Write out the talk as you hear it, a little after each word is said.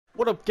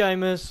What up,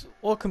 gamers?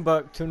 Welcome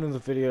back to another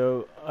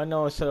video. I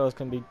know I said I was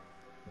going to be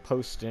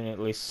posting at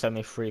least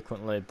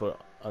semi-frequently, but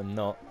I'm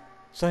not.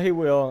 So here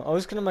we are. I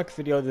was going to make a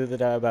video the other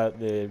day about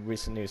the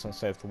recent news on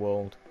Save the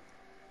World.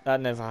 That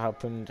never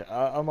happened.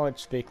 I might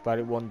speak about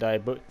it one day,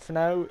 but for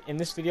now, in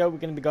this video, we're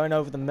going to be going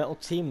over the Metal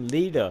Team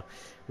Leader,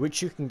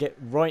 which you can get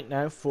right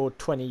now for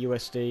 20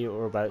 USD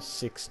or about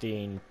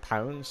 16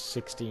 pounds,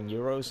 16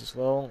 euros as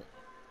well.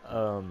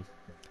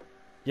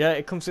 Yeah,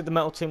 it comes with the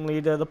Metal Team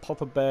Leader, the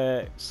Popper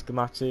Bear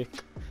schematic,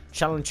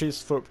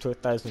 challenges for up to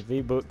 1000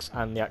 V-Bucks,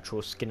 and the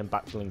actual skin and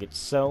back bling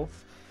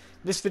itself.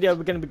 This video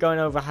we're going to be going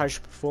over how she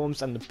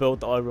performs and the build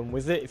that I run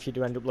with it. If you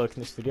do end up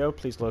liking this video,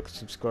 please like and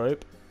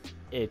subscribe.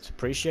 It's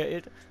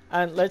appreciated.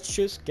 And let's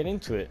just get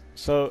into it.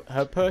 So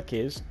her perk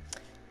is,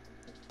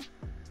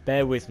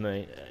 bear with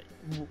me,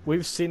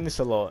 we've seen this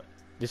a lot,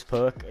 this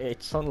perk.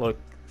 It's on like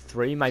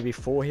 3, maybe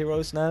 4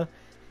 heroes now.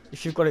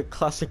 If you've got a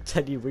classic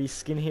Teddy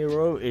reskin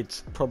hero,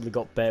 it's probably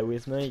got Bear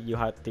With Me. You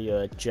had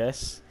the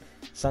Jess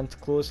Santa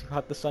Claus who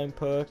had the same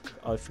perk.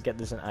 I forget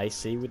there's an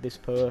AC with this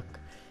perk.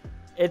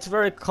 It's a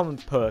very common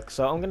perk,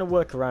 so I'm going to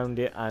work around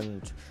it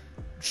and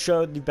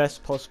show the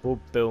best possible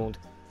build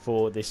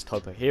for this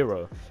type of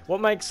hero. What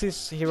makes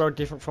this hero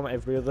different from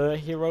every other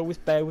hero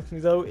with Bear With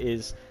Me though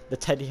is the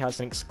Teddy has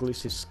an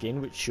exclusive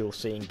skin which you'll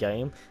see in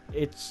game.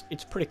 It's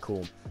pretty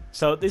cool.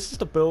 So this is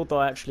the build that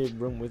I actually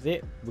run with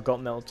it. We've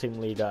got Metal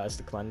Team Leader as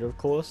the commander, of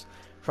course.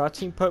 For our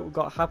team perk we've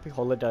got Happy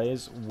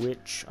Holidays,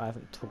 which I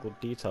haven't toggled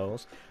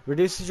details.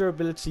 Reduces your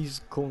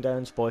abilities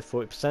cooldowns by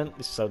 40%.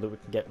 This is so that we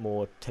can get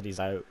more Teddies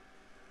out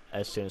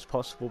as soon as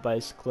possible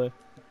basically.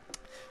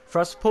 For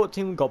our support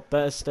team we've got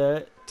Bear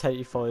Stare.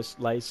 Teddy fires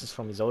lasers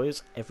from his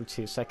eyes every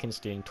 2 seconds,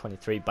 doing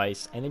 23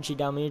 base energy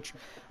damage,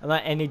 and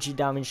that energy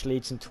damage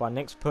leads into our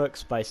next perk,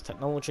 Space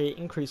Technology,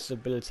 increases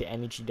ability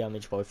energy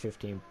damage by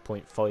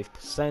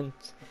 15.5%.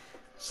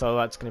 So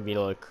that's going to be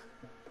like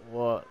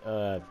what,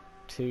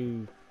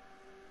 3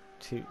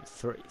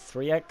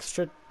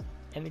 extra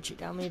energy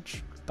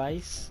damage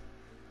base.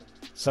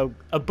 So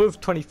above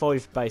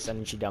 25 base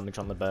energy damage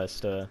on the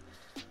Burster.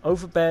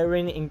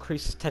 Overbearing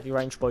increases Teddy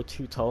range by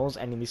 2 tiles.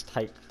 Enemies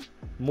take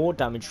more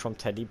damage from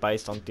Teddy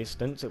based on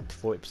distance, up to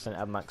 40%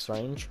 at max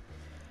range.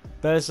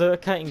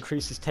 Berserker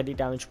increases Teddy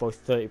damage by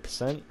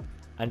 30%.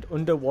 And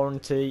under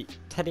warranty,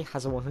 Teddy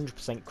has a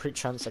 100% crit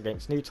chance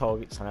against new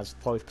targets and has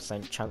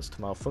 5% chance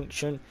to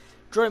malfunction.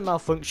 During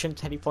malfunction,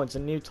 Teddy finds a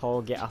new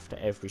target after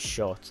every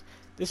shot.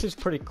 This is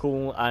pretty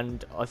cool,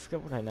 and I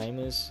forget what her name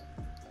is.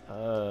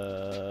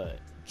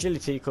 Jilly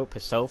Teacup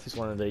herself is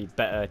one of the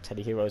better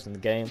Teddy heroes in the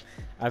game.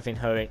 Having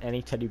her in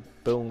any Teddy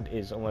build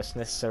is almost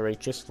necessary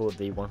just for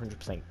the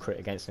 100% crit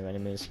against new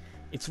enemies.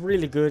 It's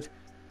really good.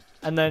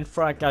 And then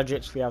for our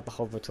gadgets we have the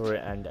Hover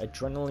Turret and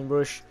Adrenaline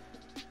Rush.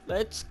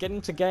 Let's get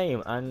into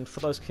game, and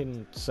for those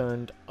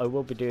concerned, I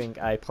will be doing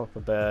a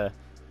Popper Bear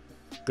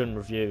gun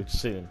review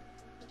soon.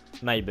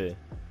 Maybe.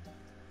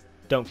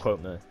 Don't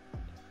quote me.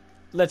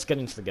 Let's get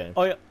into the game.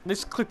 Oh yeah,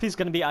 this clip is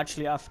going to be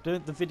actually after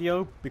the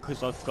video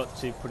because I forgot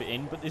to put it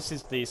in, but this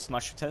is the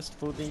smasher test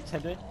for the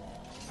Teddy.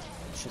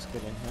 Let's just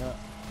get in here.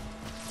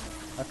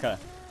 Okay.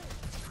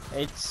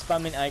 It's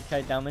spamming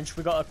 8k damage.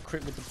 We got a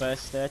crit with the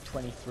burst there,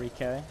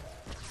 23k.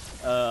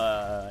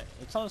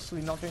 It's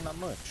honestly not doing that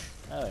much.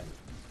 Oh.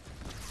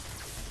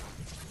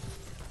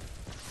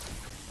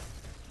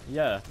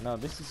 Yeah, no,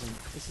 this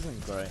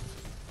isn't great.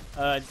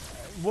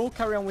 We'll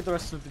carry on with the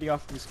rest of the video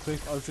after this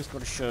clip. I've just got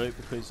to show it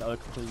because I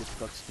completely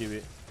forgot to do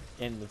it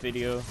in the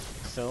video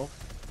itself.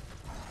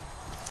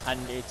 And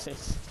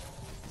it's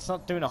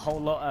not doing a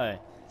whole lot, eh?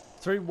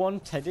 Through one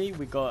Teddy,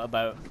 we got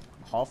about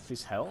half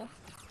his health.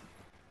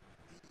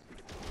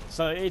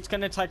 So it's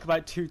going to take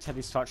about 2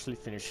 Teddies to actually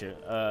finish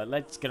it.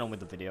 Let's get on with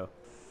the video.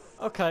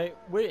 Okay,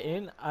 we're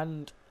in,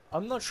 and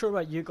I'm not sure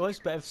about you guys,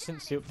 but ever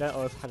since the update,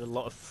 I've had a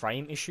lot of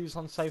frame issues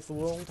on Save the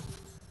World.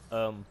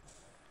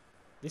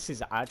 This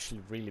is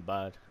actually really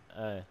bad.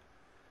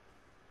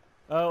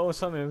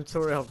 Also in my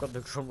inventory I've got the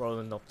drum roll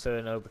and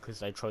Nocturno because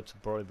they tried to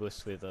bribe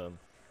us with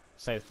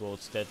Save the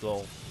World's dead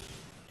lol.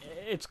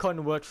 It's kind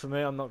of worked for me,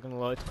 I'm not gonna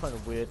lie. It's kind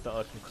of weird that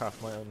I can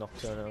craft my own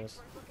Nocturnos.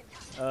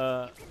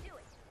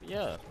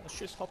 Yeah, let's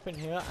just hop in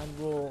here and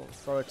we'll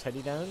throw a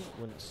Teddy down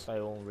once they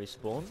all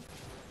respawn.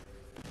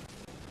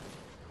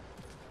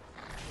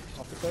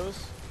 Off it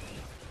goes.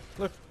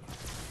 Look,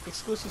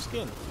 exclusive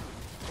skin.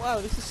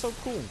 Wow, this is so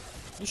cool.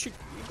 You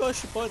guys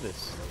should buy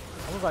this.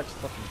 I'm about to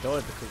fucking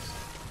die because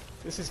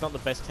this is not the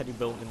best Teddy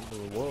build in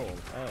the world.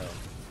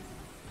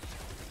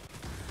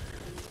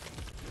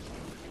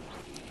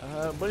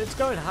 But it's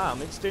going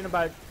ham. It's doing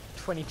about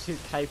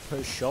 22k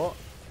per shot.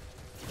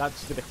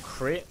 That's with a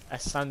crit. A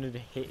standard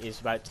hit is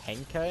about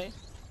 10k,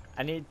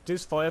 and it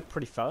does fire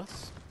pretty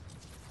fast.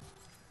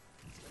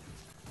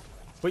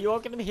 But you are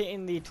going to be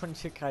hitting the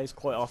 22k's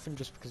quite often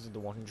just because of the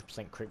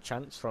 100% crit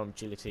chance from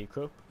Jilly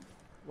Teacup.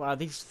 Wow,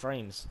 these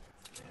frames.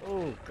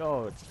 Oh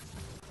god,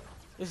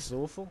 this is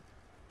awful.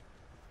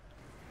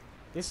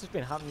 This has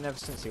been happening ever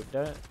since the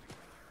update,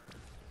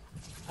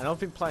 and I've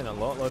been playing a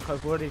lot. Like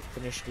I've already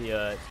finished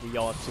the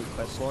Yard 2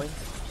 quest line.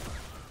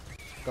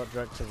 got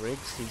Director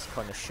Riggs, he's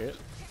kind of shit.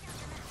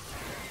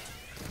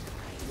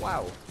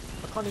 Wow,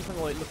 I can't even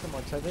like look at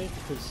my Teddy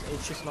because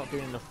it's just not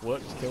doing enough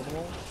work to kill them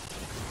all.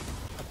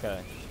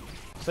 Okay,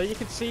 so you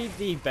can see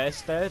the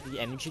best there, the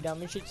energy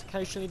damage it's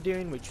occasionally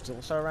doing, which is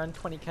also around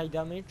 20k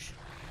damage.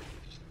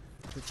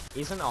 Which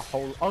isn't a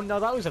whole... Oh no,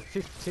 that was a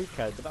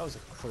 52k, but that was a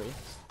crit.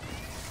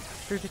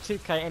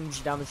 52k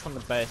energy damage from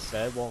the best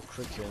there while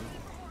critting.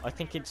 I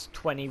think it's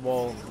 20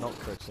 while not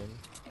critting.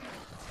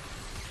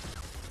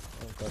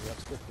 Oh god,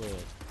 that's a bit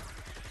weird.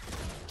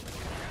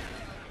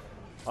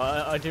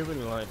 I do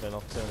really like the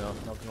Nocturne,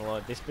 not gonna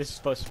lie. This is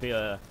supposed to be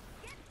a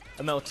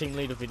Metal Team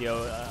Leader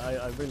video.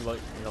 I really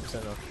like the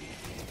Nocturne.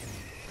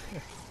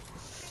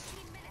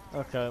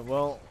 Okay,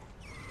 well,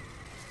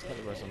 let's get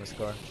the rest on this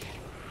guy.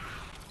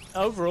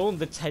 Overall,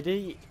 the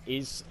Teddy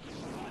is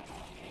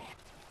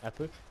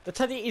epic. The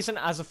Teddy isn't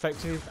as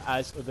effective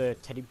as other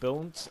Teddy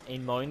builds.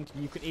 In mind,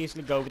 you could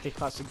easily go with the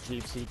classic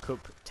GFC Cup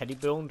Teddy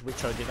build,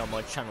 which I did on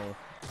my channel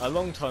a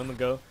long time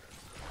ago.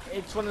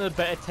 It's one of the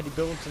better Teddy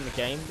builds in the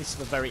game. This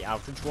is a very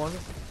average one.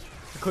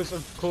 Because,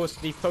 of course,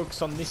 the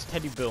focus on this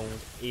Teddy build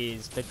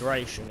is the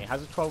duration. It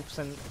has a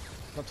 12%,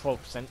 not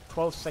 12%,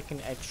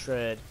 12-second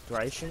extra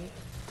duration.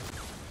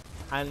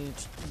 And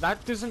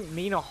that doesn't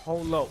mean a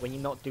whole lot when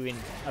you're not doing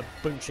a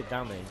bunch of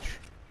damage.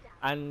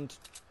 And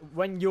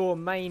when your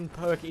main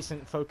perk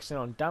isn't focusing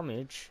on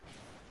damage,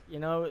 you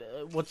know,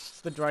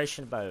 what's the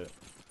duration about?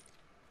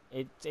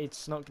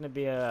 It's not going to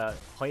be a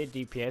higher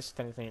DPS, if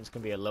anything it's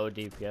going to be a lower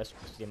DPS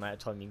because of the amount of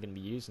time you're going to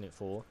be using it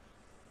for.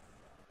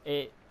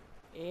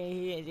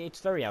 It's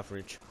very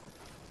average.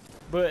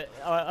 But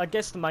I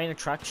guess the main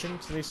attraction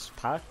to this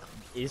pack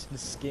is the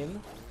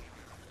skin.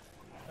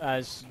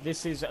 As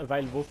this is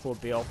available for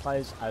BR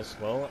players as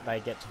well, they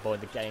get to buy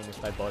the game if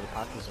they buy the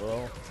pack as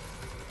well.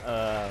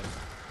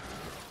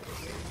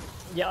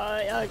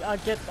 Yeah, I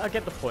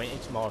get the point.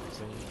 It's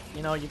marketing.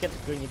 You know, you get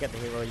the gun, you get the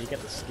hero, you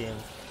get the skin,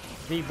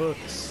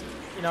 V-Bucks.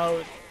 You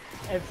know,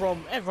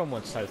 everyone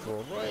wants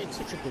Total. Right? It's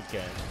such a good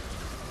game,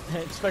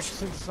 especially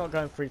since it's not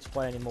going free to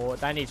play anymore.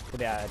 They need to put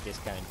it at a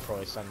discounted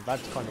price, and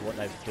that's kind of what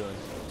they've done.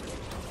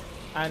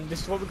 And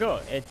this is what we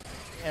got.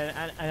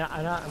 An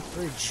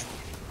average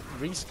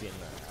reskin.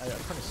 I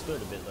kind of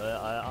stood a bit there.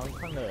 I'm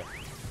kind of,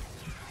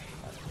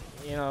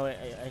 you know,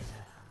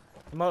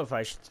 the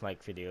motivation to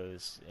make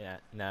videos. Yeah,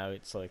 now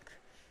it's like,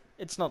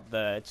 it's not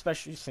there.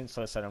 Especially since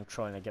I said I'm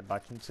trying to get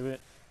back into it.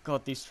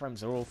 God, these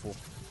frames are awful.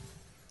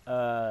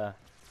 I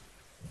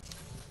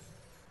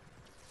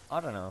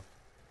don't know.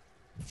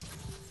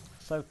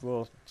 So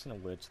raw. It's in a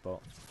weird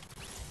spot.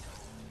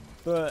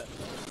 But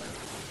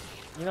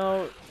you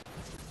know,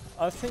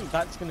 I think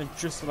that's going to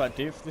just about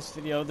do it for this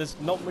video. There's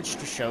not much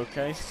to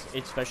showcase,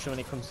 especially when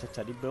it comes to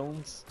Teddy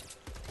builds.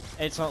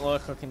 It's not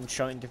like I can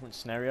show it in different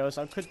scenarios.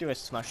 I could do a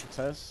smasher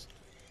test,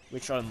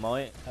 which I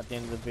might at the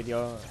end of the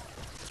video.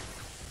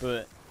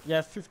 But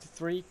yeah,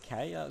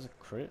 53k, that was a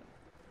crit.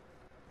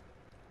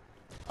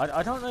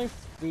 I don't know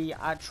if the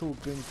actual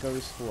gun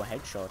goes for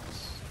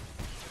headshots.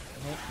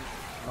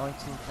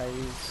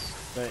 19k's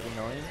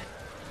 39.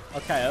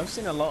 Okay, I've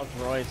seen a lot of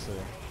variety.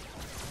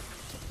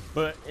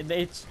 But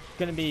it's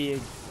going to be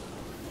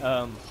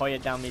higher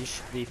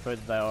damage the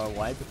further they are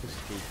away because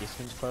of the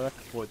distance perk,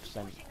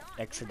 40%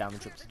 extra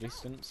damage up to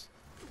distance.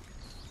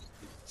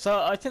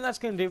 So I think that's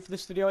going to do it for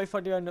this video. If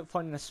I do end up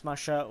finding a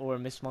smasher or a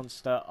mist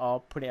monster,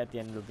 I'll put it at the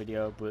end of the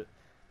video. But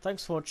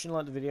thanks for watching,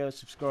 like the video,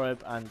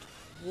 subscribe, and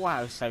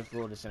wow, Save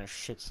World is in a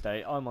shit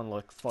state. I'm on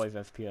like 5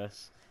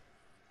 FPS.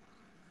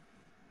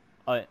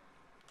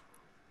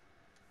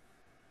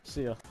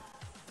 See ya.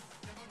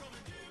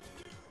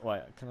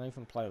 Wait, can I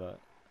even play that?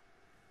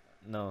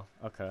 No,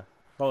 okay.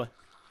 Bye.